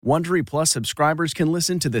Wondery Plus subscribers can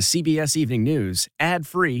listen to the CBS Evening News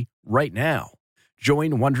ad-free right now.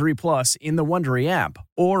 Join Wondery Plus in the Wondery app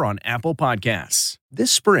or on Apple Podcasts.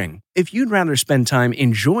 This spring, if you'd rather spend time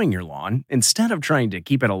enjoying your lawn instead of trying to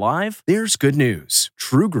keep it alive, there's good news.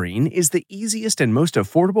 True Green is the easiest and most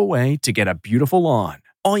affordable way to get a beautiful lawn.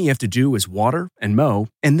 All you have to do is water and mow,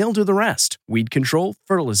 and they'll do the rest. Weed control,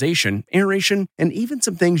 fertilization, aeration, and even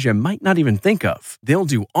some things you might not even think of. They'll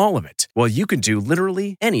do all of it, while you can do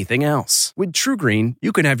literally anything else. With True Green,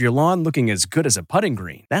 you can have your lawn looking as good as a putting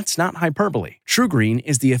green. That's not hyperbole. True Green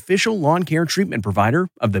is the official lawn care treatment provider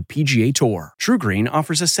of the PGA Tour. True Green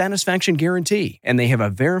offers a satisfaction guarantee, and they have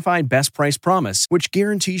a verified best price promise, which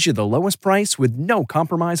guarantees you the lowest price with no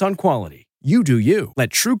compromise on quality. You do you. Let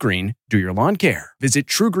True Green do your lawn care. Visit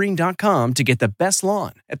truegreen.com to get the best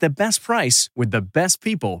lawn at the best price with the best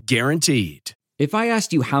people guaranteed. If I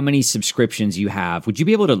asked you how many subscriptions you have, would you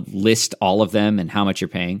be able to list all of them and how much you're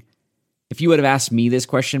paying? If you would have asked me this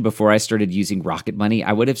question before I started using Rocket Money,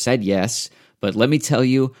 I would have said yes. But let me tell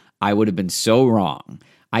you, I would have been so wrong.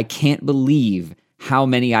 I can't believe how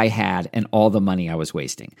many I had and all the money I was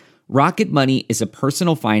wasting. Rocket Money is a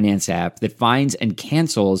personal finance app that finds and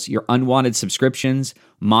cancels your unwanted subscriptions,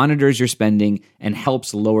 monitors your spending, and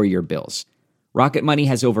helps lower your bills. Rocket Money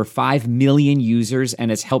has over 5 million users and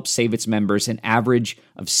has helped save its members an average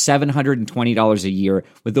of $720 a year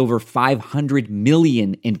with over 500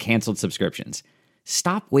 million in canceled subscriptions.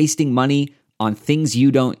 Stop wasting money on things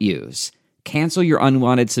you don't use. Cancel your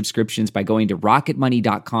unwanted subscriptions by going to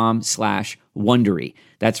rocketmoney.com/Wondery.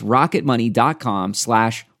 That's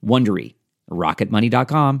rocketmoney.com/Wondery.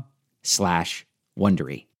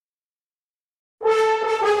 rocketmoney.com/Wondery.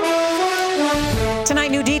 Tonight,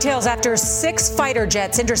 new details after 6 fighter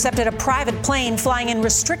jets intercepted a private plane flying in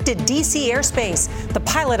restricted D.C. airspace. The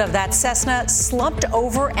pilot of that Cessna slumped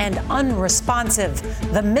over and unresponsive.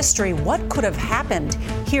 The mystery, what could have happened?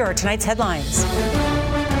 Here are tonight's headlines.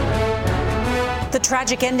 The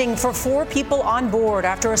tragic ending for 4 people on board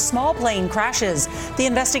after a small plane crashes. The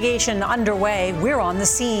investigation underway. We're on the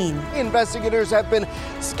scene. Investigators have been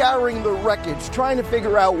scouring the wreckage, trying to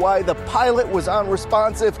figure out why the pilot was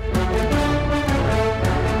unresponsive.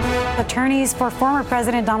 Attorneys for former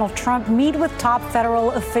President Donald Trump meet with top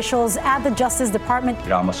federal officials at the Justice Department.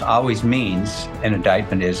 It almost always means an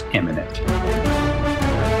indictment is imminent.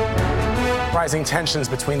 Rising tensions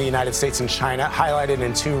between the United States and China highlighted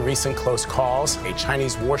in 2 recent close calls. A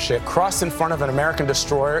Chinese warship crossed in front of an American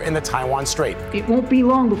destroyer in the Taiwan Strait. It won't be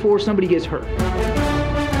long before somebody gets hurt.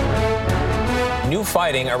 New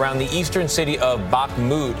fighting around the eastern city of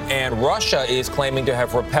Bakhmut, and Russia is claiming to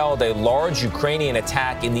have repelled a large Ukrainian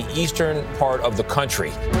attack in the eastern part of the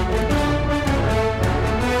country.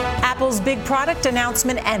 Apple's big product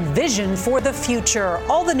announcement and vision for the future.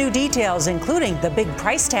 All the new details, including the big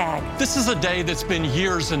price tag. This is a day that's been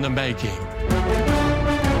years in the making.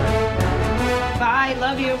 Bye,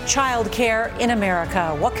 love you. Child care in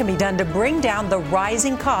America. What can be done to bring down the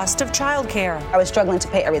rising cost of child care? I was struggling to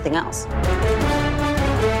pay everything else.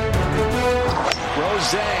 Rose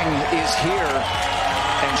Zhang is here,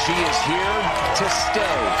 and she is here to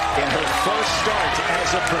stay. In her first start as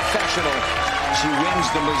a professional, she wins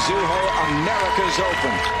the Mizuho America's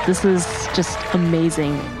Open. This is just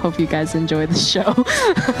amazing. Hope you guys enjoy the show.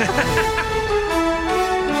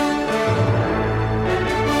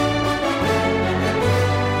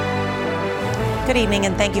 Good evening,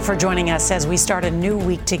 and thank you for joining us as we start a new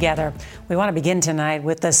week together. We want to begin tonight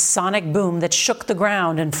with the sonic boom that shook the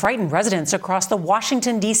ground and frightened residents across the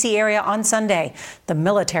Washington, D.C. area on Sunday. The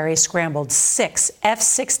military scrambled 6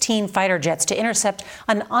 F-16 fighter jets to intercept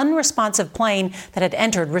an unresponsive plane that had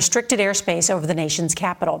entered restricted airspace over the nation's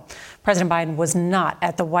capital. President Biden was not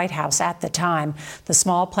at the White House at the time. The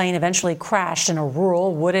small plane eventually crashed in a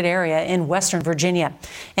rural, wooded area in western Virginia.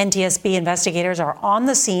 NTSB investigators are on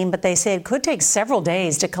the scene, but they say it could take several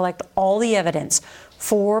days to collect all the evidence.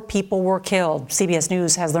 4 people were killed. CBS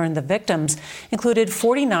News has learned the victims included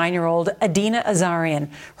 49-year-old Adina Azarian,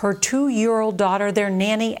 her 2-year-old daughter, their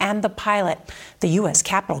nanny, and the pilot. The U.S.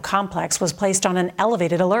 Capitol complex was placed on an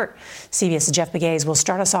elevated alert. CBS's Jeff Begays will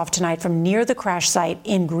start us off tonight from near the crash site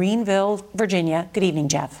in Greenville, Virginia. Good evening,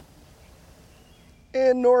 Jeff.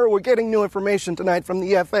 And Norah, we're getting new information tonight from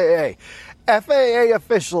the FAA. FAA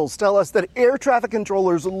officials tell us that air traffic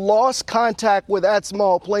controllers lost contact with that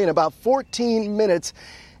small plane about 14 minutes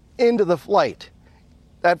into the flight.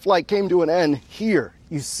 That flight came to an end here.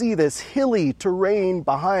 You see this hilly terrain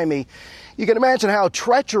behind me. You can imagine how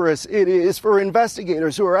treacherous it is for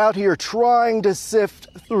investigators who are out here trying to sift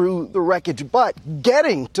through the wreckage. But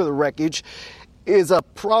getting to the wreckage is a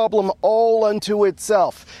problem all unto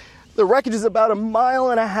itself. The wreckage is about 1.5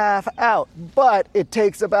 miles out, but it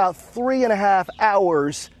takes about 3.5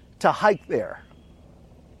 hours to hike there.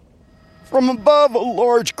 From above, a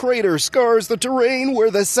large crater scars the terrain where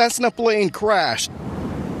the Cessna plane crashed.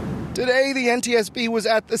 Today, the NTSB was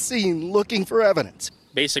at the scene looking for evidence.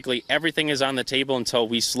 Basically, everything is on the table until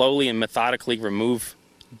we slowly and methodically remove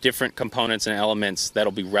different components and elements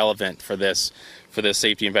that'll be relevant for this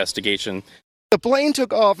safety investigation. The plane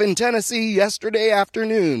took off in Tennessee yesterday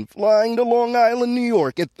afternoon, flying to Long Island, New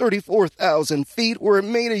York at 34,000 feet, where it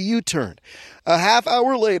made a U-turn. A half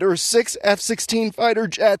hour later, 6 F-16 fighter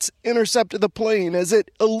jets intercepted the plane as it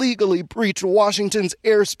illegally breached Washington's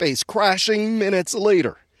airspace, crashing minutes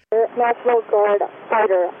later. National Guard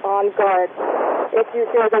fighter on guard. If you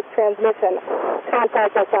hear this transmission,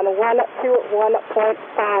 contact us on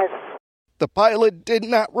 121.5. The pilot did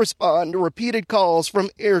not respond to repeated calls from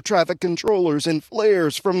air traffic controllers and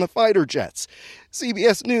flares from the fighter jets.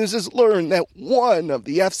 CBS News has learned that one of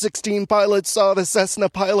the F-16 pilots saw the Cessna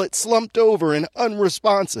pilot slumped over and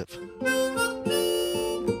unresponsive.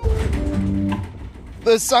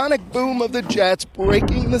 The sonic boom of the jets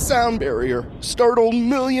breaking the sound barrier startled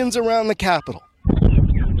millions around the Capitol.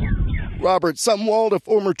 Robert Sumwald, a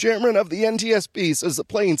former chairman of the NTSB, says the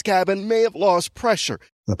plane's cabin may have lost pressure.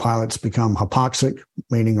 The pilots become hypoxic,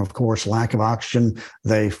 meaning, of course, lack of oxygen.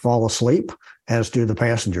 They fall asleep, as do the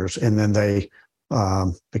passengers. And then they,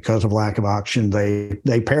 because of lack of oxygen,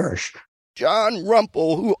 they perish. John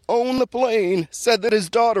Rumpel, who owned the plane, said that his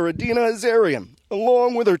daughter, Adina Azarian,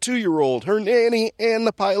 along with her 2-year-old, her nanny, and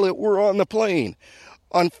the pilot were on the plane.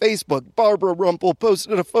 On Facebook, Barbara Rumpel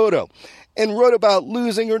posted a photo and wrote about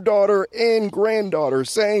losing her daughter and granddaughter,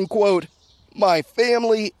 saying, quote, "My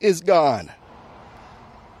family is gone."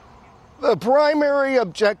 The primary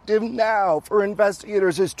objective now for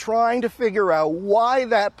investigators is trying to figure out why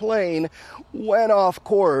that plane went off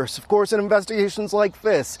course. Of course, in investigations like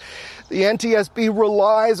this, the NTSB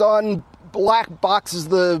relies on black boxes,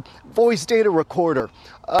 the voice data recorder.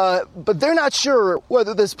 But they're not sure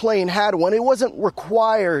whether this plane had one. It wasn't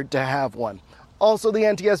required to have one. Also, the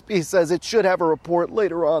NTSB says it should have a report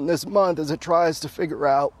later on this month as it tries to figure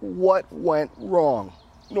out what went wrong.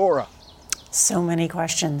 Norah. So many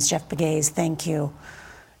questions. Jeff Begays, thank you.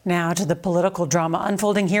 Now to the political drama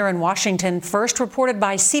unfolding here in Washington, first reported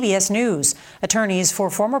by CBS News. Attorneys for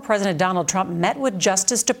former President Donald Trump met with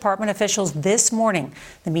Justice Department officials this morning.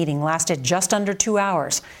 The meeting lasted just under 2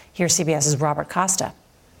 hours. Here's CBS's Robert Costa.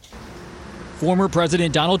 Former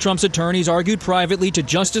President Donald Trump's attorneys argued privately to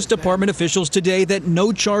Justice Department officials today that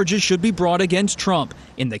no charges should be brought against Trump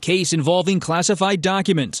in the case involving classified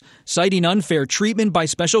documents, citing unfair treatment by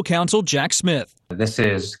special counsel Jack Smith. This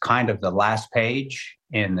is kind of the last page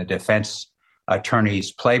in the defense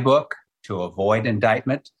attorney's playbook to avoid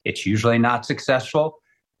indictment. It's usually not successful,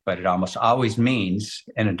 but it almost always means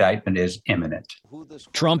an indictment is imminent.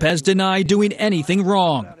 Trump has denied doing anything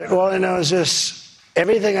wrong. All I know is this.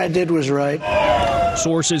 Everything I did was right.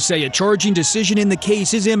 Sources say a charging decision in the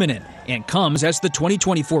case is imminent and comes as the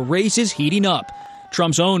 2024 race is heating up.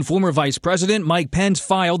 Trump's own former Vice President Mike Pence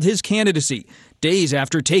filed his candidacy days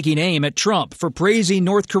after taking aim at Trump for praising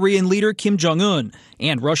North Korean leader Kim Jong-un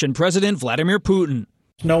and Russian President Vladimir Putin.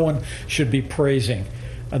 No one should be praising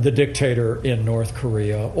the dictator in North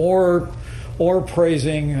Korea or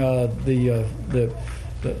praising the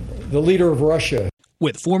leader of Russia.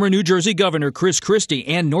 With former New Jersey Governor Chris Christie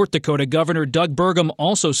and North Dakota Governor Doug Burgum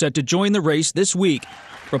also set to join the race this week,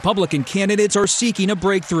 Republican candidates are seeking a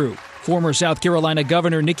breakthrough. Former South Carolina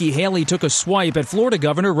Governor Nikki Haley took a swipe at Florida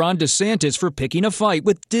Governor Ron DeSantis for picking a fight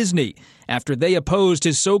with Disney after they opposed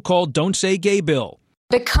his so-called Don't Say Gay bill.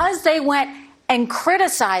 Because they went and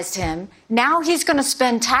criticized him, now he's going to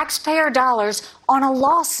spend taxpayer dollars on a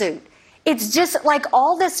lawsuit. It's just like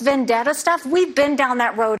all this vendetta stuff. We've been down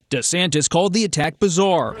that road. DeSantis called the attack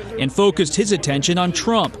bizarre and focused his attention on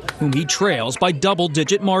Trump, whom he trails by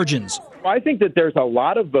double-digit margins. I think that there's a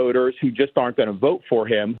lot of voters who just aren't going to vote for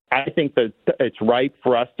him. I think that it's right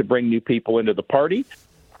for us to bring new people into the party.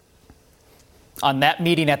 On that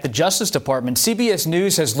meeting at the Justice Department, CBS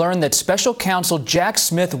News has learned that special counsel Jack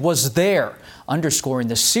Smith was there, underscoring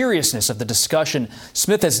the seriousness of the discussion.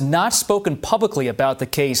 Smith has not spoken publicly about the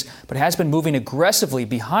case, but has been moving aggressively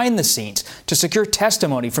behind the scenes to secure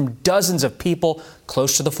testimony from dozens of people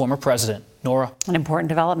close to the former president. Norah. An important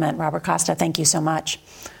development. Robert Costa, thank you so much.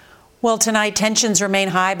 Well, tonight, tensions remain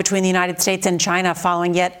high between the United States and China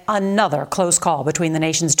following yet another close call between the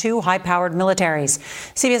nation's two high-powered militaries.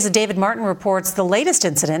 CBS's David Martin reports the latest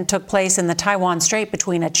incident took place in the Taiwan Strait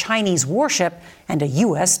between a Chinese warship and a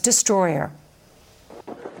U.S. destroyer.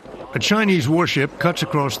 A Chinese warship cuts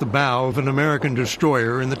across the bow of an American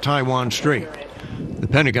destroyer in the Taiwan Strait. The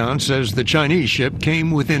Pentagon says the Chinese ship came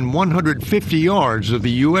within 150 yards of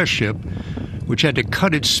the U.S. ship, which had to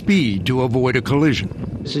cut its speed to avoid a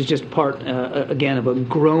collision. This is just part, again, of a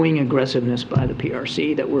growing aggressiveness by the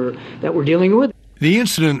PRC that we're dealing with. The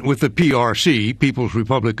incident with the PRC, People's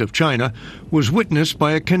Republic of China, was witnessed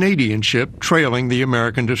by a Canadian ship trailing the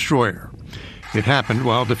American destroyer. It happened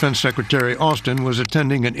while Defense Secretary Austin was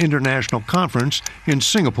attending an international conference in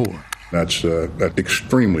Singapore. That's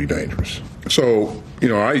extremely dangerous. So,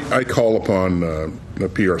 I call upon the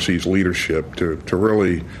PRC's leadership to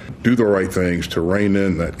really do the right things, to rein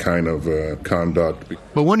in that kind of conduct.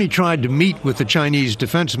 But when he tried to meet with the Chinese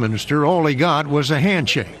defense minister, all he got was a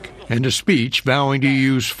handshake and a speech vowing to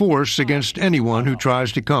use force against anyone who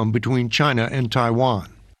tries to come between China and Taiwan.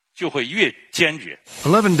 就会越坚决.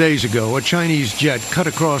 11 days ago, a Chinese jet cut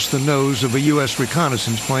across the nose of a U.S.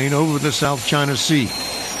 reconnaissance plane over the South China Sea,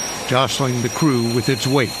 jostling the crew with its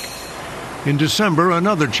wake. In December,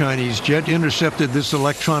 another Chinese jet intercepted this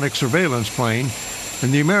electronic surveillance plane,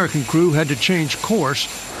 and the American crew had to change course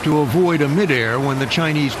to avoid a midair when the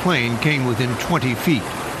Chinese plane came within 20 feet.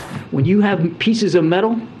 When you have pieces of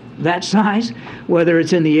metal that size, whether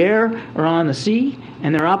it's in the air or on the sea,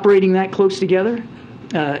 and they're operating that close together,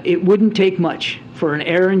 it wouldn't take much for an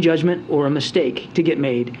error in judgment or a mistake to get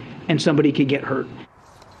made, and somebody could get hurt.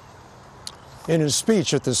 In his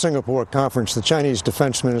speech at the Singapore conference, the Chinese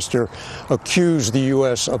defense minister accused the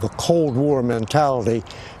U.S. of a Cold War mentality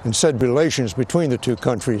and said relations between the two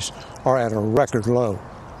countries are at a record low.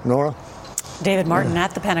 Norah? David Martin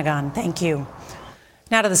at the Pentagon. Thank you.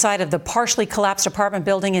 Now to the site of the partially collapsed apartment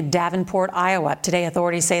building in Davenport, Iowa. Today,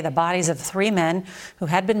 authorities say the bodies of 3 men who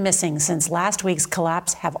had been missing since last week's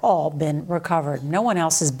collapse have all been recovered. No one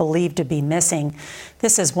else is believed to be missing.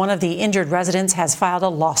 This is one of the injured residents has filed a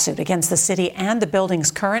lawsuit against the city and the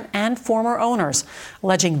building's current and former owners,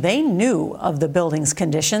 alleging they knew of the building's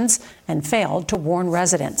conditions and failed to warn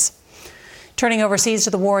residents. Turning overseas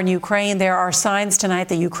to the war in Ukraine, there are signs tonight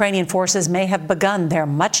that Ukrainian forces may have begun their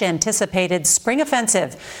much-anticipated spring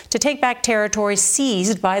offensive to take back territory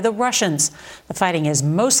seized by the Russians. The fighting is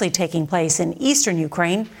mostly taking place in eastern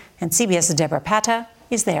Ukraine, and CBS's Deborah Pata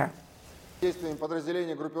is there.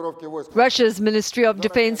 Russia's Ministry of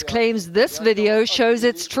Defense claims this video shows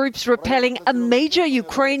its troops repelling a major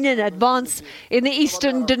Ukrainian advance in the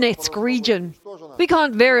eastern Donetsk region. We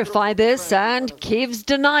can't verify this, and Kyiv's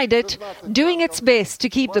denied it, doing its best to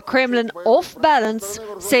keep the Kremlin off balance,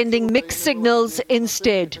 sending mixed signals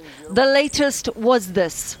instead. The latest was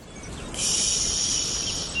this.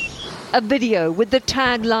 A video with the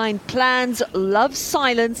tagline, "Plans Love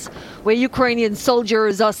Silence," where Ukrainian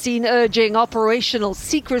soldiers are seen urging operational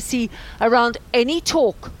secrecy around any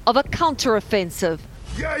talk of a counteroffensive.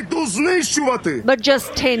 But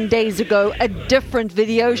just 10 days ago, a different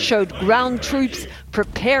video showed ground troops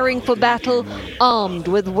preparing for battle, armed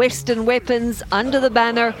with Western weapons under the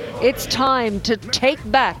banner, "It's time to take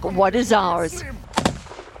back what is ours."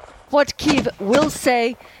 What Kyiv will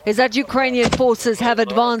say is that Ukrainian forces have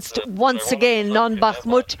advanced once again on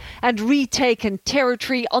Bakhmut and retaken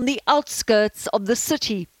territory on the outskirts of the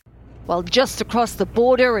city. While just across the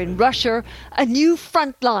border in Russia, a new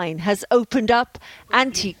front line has opened up.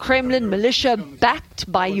 Anti-Kremlin militia backed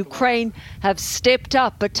by Ukraine have stepped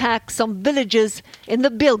up attacks on villages in the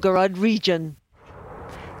Belgorod region.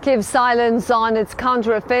 Kyiv's silence on its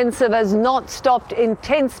counteroffensive has not stopped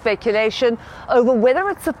intense speculation over whether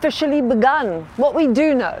it's officially begun. What we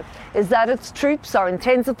do know is that its troops are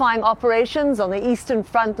intensifying operations on the eastern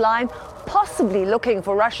front line, possibly looking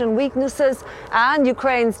for Russian weaknesses, and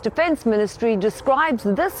Ukraine's defense ministry describes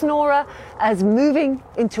this, Norah, as moving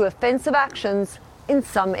into offensive actions in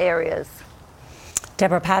some areas.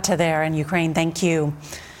 Deborah Pata there in Ukraine. Thank you.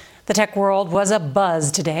 The tech world was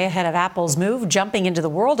abuzz today ahead of Apple's move, jumping into the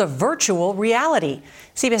world of virtual reality.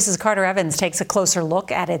 CBS's Carter Evans takes a closer look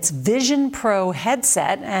at its Vision Pro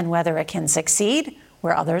headset and whether it can succeed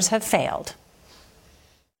where others have failed.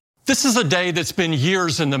 This is a day that's been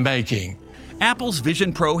years in the making. Apple's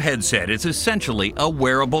Vision Pro headset is essentially a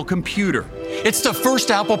wearable computer. It's the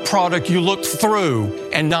first Apple product you look through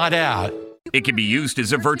and not at. It can be used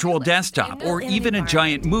as a virtual desktop or even a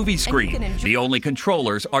giant movie screen. The only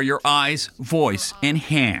controllers are your eyes, voice, and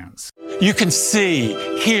hands. You can see,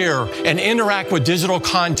 hear, and interact with digital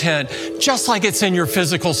content just like it's in your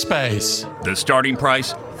physical space. The starting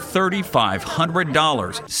price,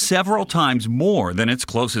 $3,500, several times more than its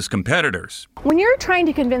closest competitors. When you're trying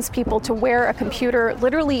to convince people to wear a computer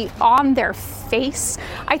literally on their face,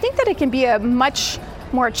 I think that it can be a much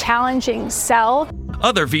more challenging sell.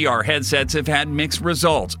 Other VR headsets have had mixed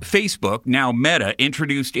results. Facebook, now Meta,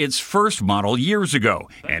 introduced its first model years ago,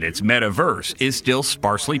 and its metaverse is still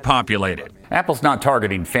sparsely populated. Apple's not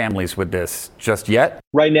targeting families with this just yet.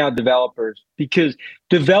 Right now, developers, because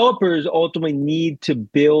developers ultimately need to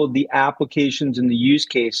build the applications and the use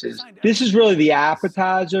cases. This is really the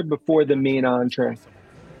appetizer before the main entree.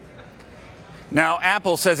 Now,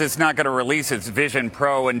 Apple says it's not going to release its Vision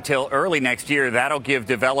Pro until early next year. That'll give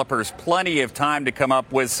developers plenty of time to come up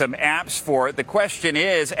with some apps for it. The question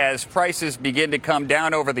is, as prices begin to come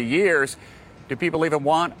down over the years, do people even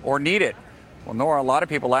want or need it? Well, Norah, a lot of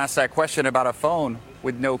people asked that question about a phone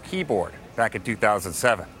with no keyboard back in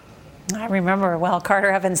 2007. I remember. Well,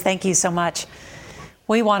 Carter Evans, thank you so much.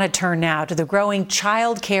 We want to turn now to the growing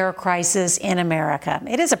child care crisis in America.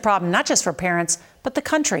 It is a problem not just for parents, but the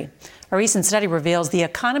country. A recent study reveals the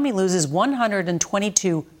economy loses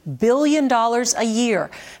 $122 billion a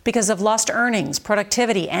year because of lost earnings,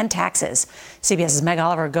 productivity, and taxes. CBS's Meg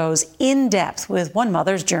Oliver goes in depth with one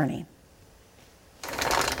mother's journey.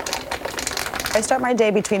 I start my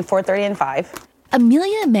day between 4:30 and 5.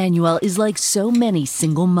 Amelia Emanuel is like so many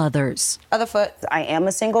single mothers. Other foot, I am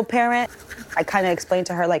a single parent. I kind of explained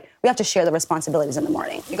to her, like, we have to share the responsibilities in the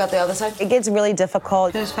morning. You got the other side? It gets really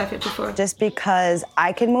difficult. There's 554. Just because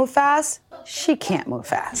I can move fast, she can't move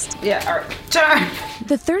fast. Yeah, all right.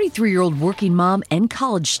 The 33-year-old working mom and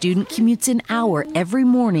college student commutes an hour every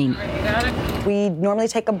morning. We normally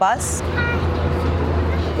take a bus,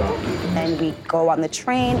 then we go on the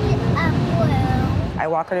train. I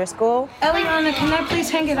walk her to school. Eliana, can I please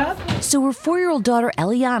hang it up? So her 4-year-old daughter,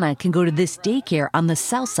 Eliana, can go to this daycare on the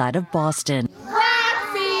south side of Boston.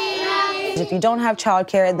 If you don't have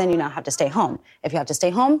childcare, then you now have to stay home. If you have to stay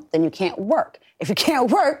home, then you can't work. If you can't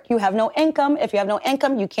work, you have no income. If you have no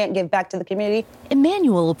income, you can't give back to the community.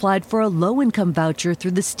 Emmanuel applied for a low-income voucher through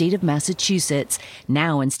the state of Massachusetts.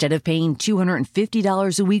 Now, instead of paying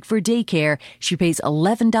 $250 a week for daycare, she pays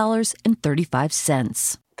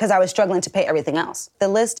 $11.35. Because I was struggling to pay everything else. The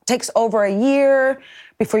list takes over a year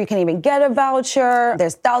before you can even get a voucher.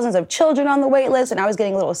 There's thousands of children on the wait list, and I was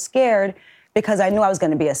getting a little scared because I knew I was going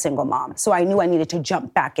to be a single mom. So I knew I needed to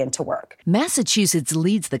jump back into work. Massachusetts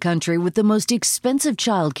leads the country with the most expensive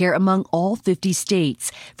childcare among all 50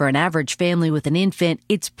 states. For an average family with an infant,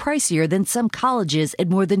 it's pricier than some colleges at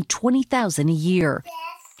more than $20,000 a year.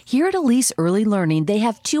 Here at Elise Early Learning, they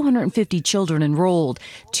have 250 children enrolled.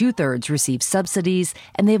 2/3 receive subsidies,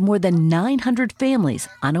 and they have more than 900 families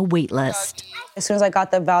on a wait list. As soon as I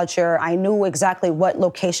got the voucher, I knew exactly what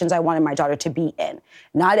locations I wanted my daughter to be in.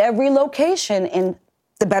 Not every location in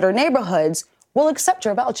the better neighborhoods will accept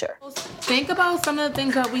your voucher. Think about some of the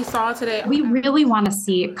things that we saw today. We really want to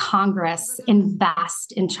see Congress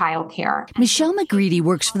invest in childcare. Michelle McGreedy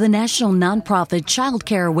works for the national nonprofit Child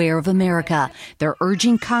Care Aware of America. They're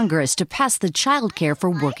urging Congress to pass the Child Care for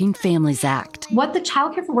Working Families Act. What the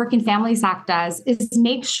Child Care for Working Families Act does is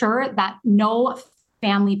make sure that no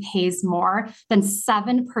family pays more than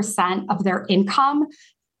 7% of their income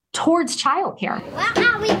towards childcare. Where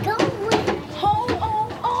are we going?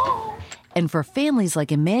 And for families like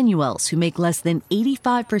Emmanuel's, who make less than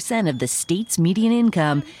 85% of the state's median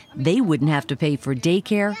income, they wouldn't have to pay for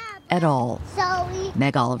daycare at all.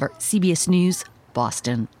 Meg Oliver, CBS News,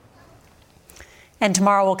 Boston. And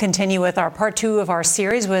tomorrow we'll continue with our part 2 of our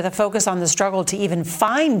series with a focus on the struggle to even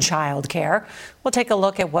find childcare. We'll take a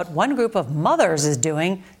look at what one group of mothers is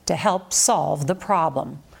doing to help solve the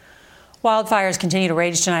problem. Wildfires continue to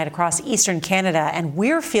rage tonight across eastern Canada, and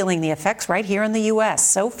we're feeling the effects right here in the U.S.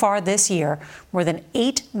 So far this year, more than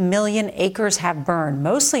 8 million acres have burned,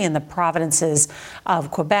 mostly in the provinces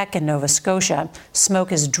of Quebec and Nova Scotia.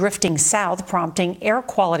 Smoke is drifting south, prompting air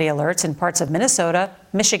quality alerts in parts of Minnesota,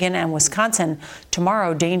 Michigan, and Wisconsin.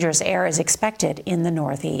 Tomorrow, dangerous air is expected in the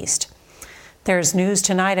Northeast. There's news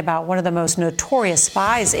tonight about one of the most notorious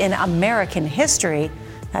spies in American history.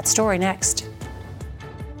 That story next.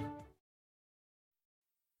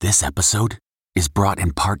 This episode is brought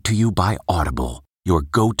in part to you by Audible, your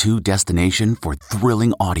go-to destination for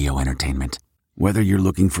thrilling audio entertainment. Whether you're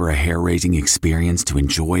looking for a hair-raising experience to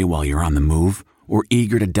enjoy while you're on the move or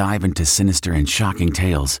eager to dive into sinister and shocking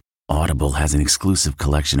tales, Audible has an exclusive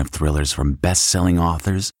collection of thrillers from best-selling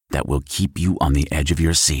authors that will keep you on the edge of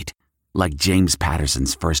your seat. Like James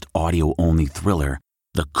Patterson's first audio-only thriller,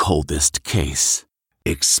 The Coldest Case.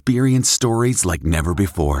 Experience stories like never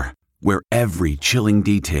before, where every chilling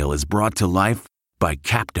detail is brought to life by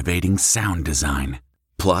captivating sound design.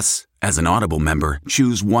 Plus, as an Audible member,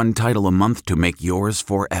 choose one title a month to make yours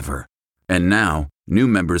forever. And now, new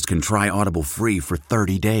members can try Audible free for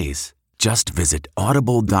 30 days. Just visit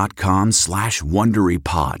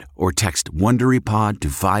audible.com/WonderyPod or text WonderyPod to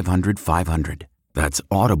 500-500. That's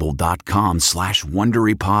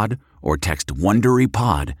audible.com/WonderyPod or text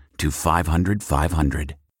WonderyPod to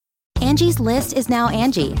 500-500. Angie's List is now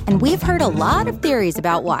Angie, and we've heard a lot of theories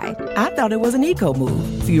about why. I thought it was an eco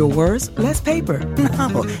move. Fewer words, less paper.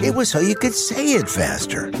 No, it was so you could say it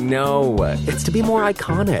faster. No, it's to be more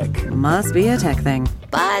iconic. Must be a tech thing.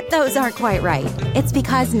 But those aren't quite right. It's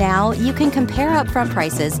because now you can compare upfront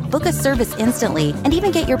prices, book a service instantly, and even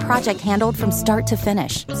get your project handled from start to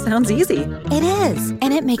finish. Sounds easy. It is,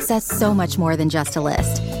 and it makes us so much more than just a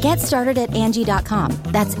list. Get started at Angie.com.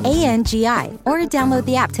 That's ANGI, or download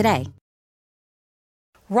the app today.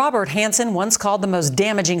 Robert Hanssen, once called the most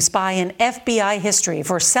damaging spy in FBI history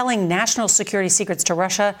for selling national security secrets to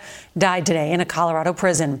Russia, died today in a Colorado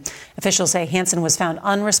prison. Officials say Hanssen was found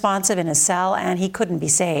unresponsive in his cell and he couldn't be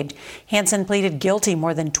saved. Hanssen pleaded guilty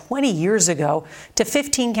more than 20 years ago to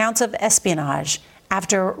 15 counts of espionage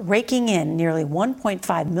after raking in nearly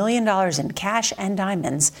 $1.5 million in cash and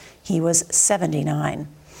diamonds. He was 79.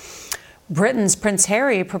 Britain's Prince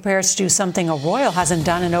Harry prepares to do something a royal hasn't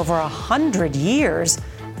done in over 100 years.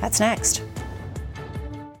 That's next.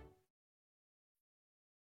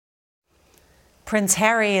 Prince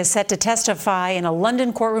Harry is set to testify in a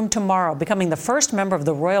London courtroom tomorrow, becoming the first member of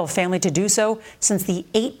the royal family to do so since the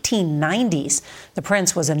 1890s. The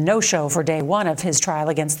prince was a no-show for day one of his trial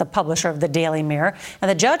against the publisher of the Daily Mirror, and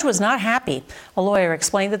the judge was not happy. A lawyer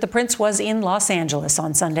explained that the prince was in Los Angeles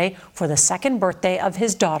on Sunday for the second birthday of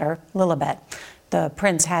his daughter, Lilibet. The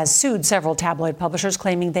prince has sued several tabloid publishers,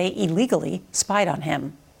 claiming they illegally spied on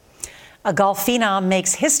him. A golf phenom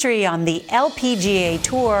makes history on the LPGA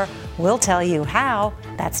Tour. We'll tell you how.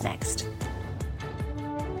 That's next.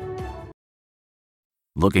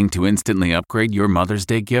 Looking to instantly upgrade your Mother's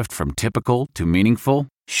Day gift from typical to meaningful?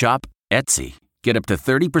 Shop Etsy. Get up to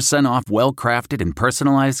 30% off well-crafted and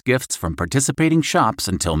personalized gifts from participating shops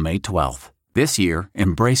until May 12th. This year,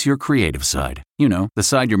 embrace your creative side. You know, the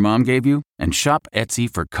side your mom gave you. And shop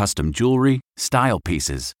Etsy for custom jewelry, style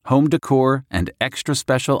pieces, home decor, and extra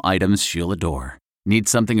special items she'll adore. Need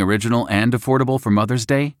something original and affordable for Mother's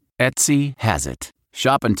Day? Etsy has it.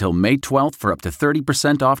 Shop until May 12th for up to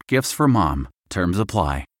 30% off gifts for mom. Terms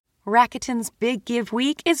apply. Rakuten's Big Give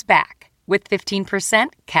Week is back with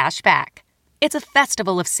 15% cash back. It's a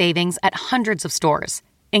festival of savings at hundreds of stores,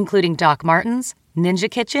 including Doc Martens,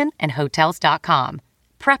 Ninja Kitchen, and Hotels.com.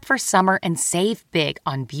 Prep for summer and save big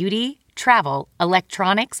on beauty, travel,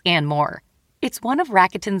 electronics, and more. It's one of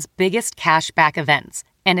Rakuten's biggest cashback events,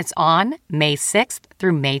 and it's on May 6th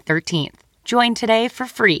through May 13th. Join today for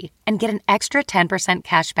free and get an extra 10%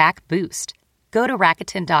 cashback boost. Go to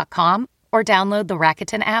Rakuten.com or download the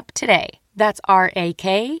Rakuten app today. That's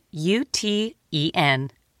RAKUTEN.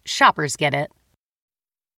 Shoppers get it.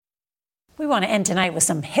 We want to end tonight with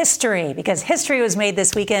some history, because history was made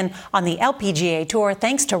this weekend on the LPGA Tour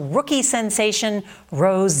thanks to rookie sensation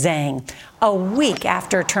Rose Zhang. A week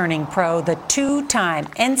after turning pro, the two-time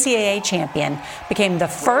NCAA champion became the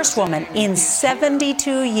first woman in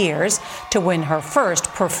 72 years to win her first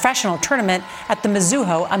professional tournament at the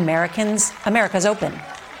Mizuho America's Open.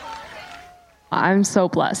 I'm so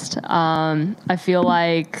blessed. I feel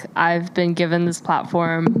like I've been given this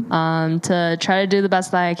platform to try to do the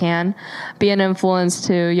best that I can, be an influence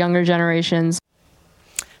to younger generations.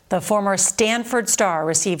 The former Stanford star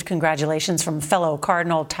received congratulations from fellow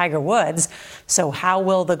Cardinal Tiger Woods. So how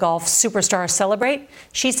will the golf superstar celebrate?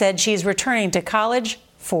 She said she's returning to college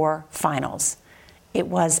for finals. It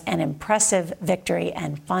was an impressive victory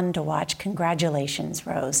and fun to watch. Congratulations,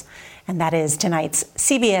 Rose. And that is tonight's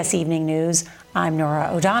CBS Evening News. I'm Norah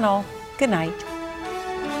O'Donnell. Good night.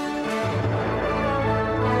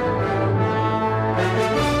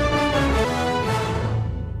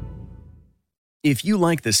 If you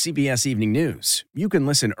like the CBS Evening News, you can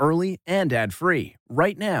listen early and ad-free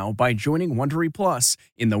right now by joining Wondery Plus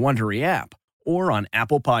in the Wondery app or on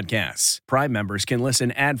Apple Podcasts. Prime members can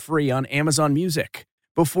listen ad-free on Amazon Music.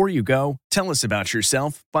 Before you go, tell us about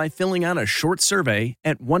yourself by filling out a short survey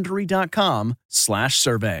at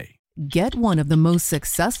Wondery.com/survey. Get one of the most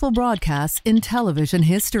successful broadcasts in television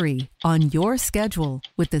history on your schedule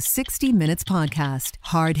with the 60 Minutes podcast.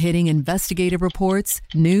 Hard-hitting investigative reports,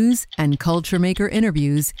 news, and culture maker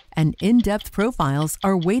interviews, and in-depth profiles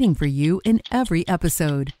are waiting for you in every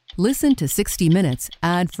episode. Listen to 60 Minutes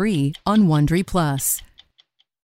ad-free on Wondery Plus.